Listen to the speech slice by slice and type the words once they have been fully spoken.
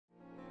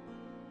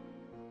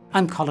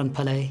I'm Colin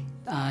Pillai.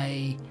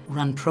 I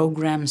run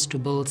programs to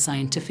build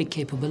scientific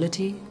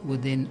capability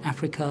within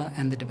Africa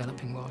and the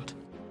developing world.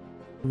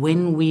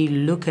 When we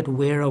look at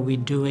where are we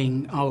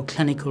doing our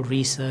clinical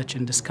research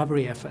and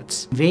discovery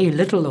efforts, very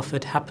little of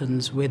it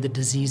happens where the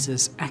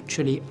diseases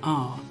actually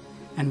are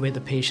and where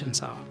the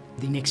patients are.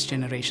 The Next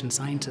Generation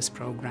Scientists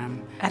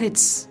program, at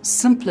its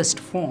simplest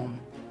form,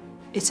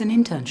 it's an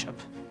internship.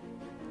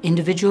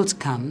 Individuals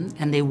come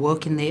and they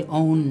work in their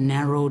own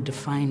narrow,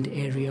 defined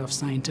area of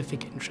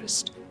scientific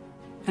interest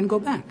and go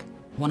back.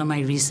 One of my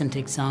recent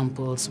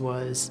examples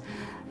was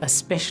a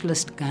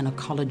specialist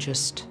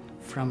gynecologist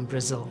from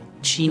Brazil.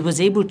 She was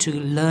able to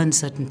learn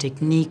certain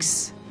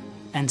techniques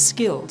and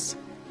skills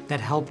that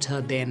helped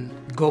her then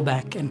go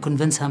back and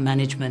convince her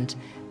management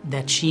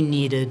that she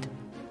needed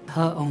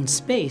her own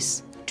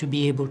space to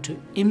be able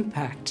to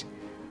impact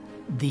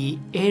the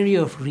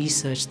area of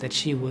research that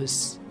she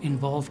was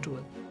involved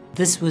with.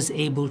 This was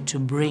able to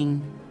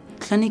bring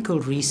clinical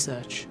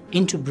research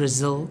into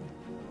Brazil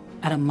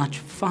at a much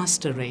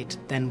faster rate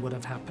than would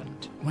have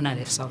happened. When I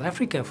left South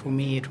Africa, for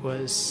me it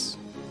was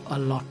a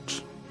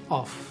lot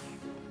of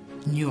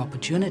new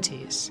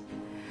opportunities.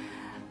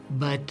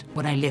 But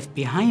what I left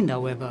behind,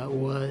 however,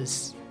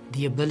 was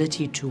the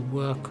ability to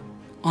work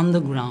on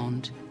the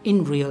ground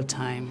in real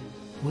time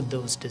with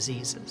those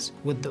diseases,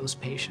 with those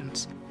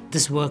patients.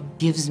 This work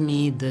gives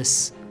me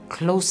this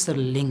closer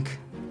link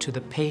to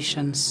the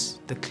patients,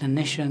 the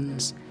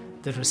clinicians,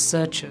 the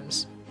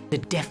researchers.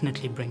 It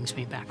definitely brings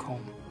me back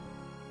home.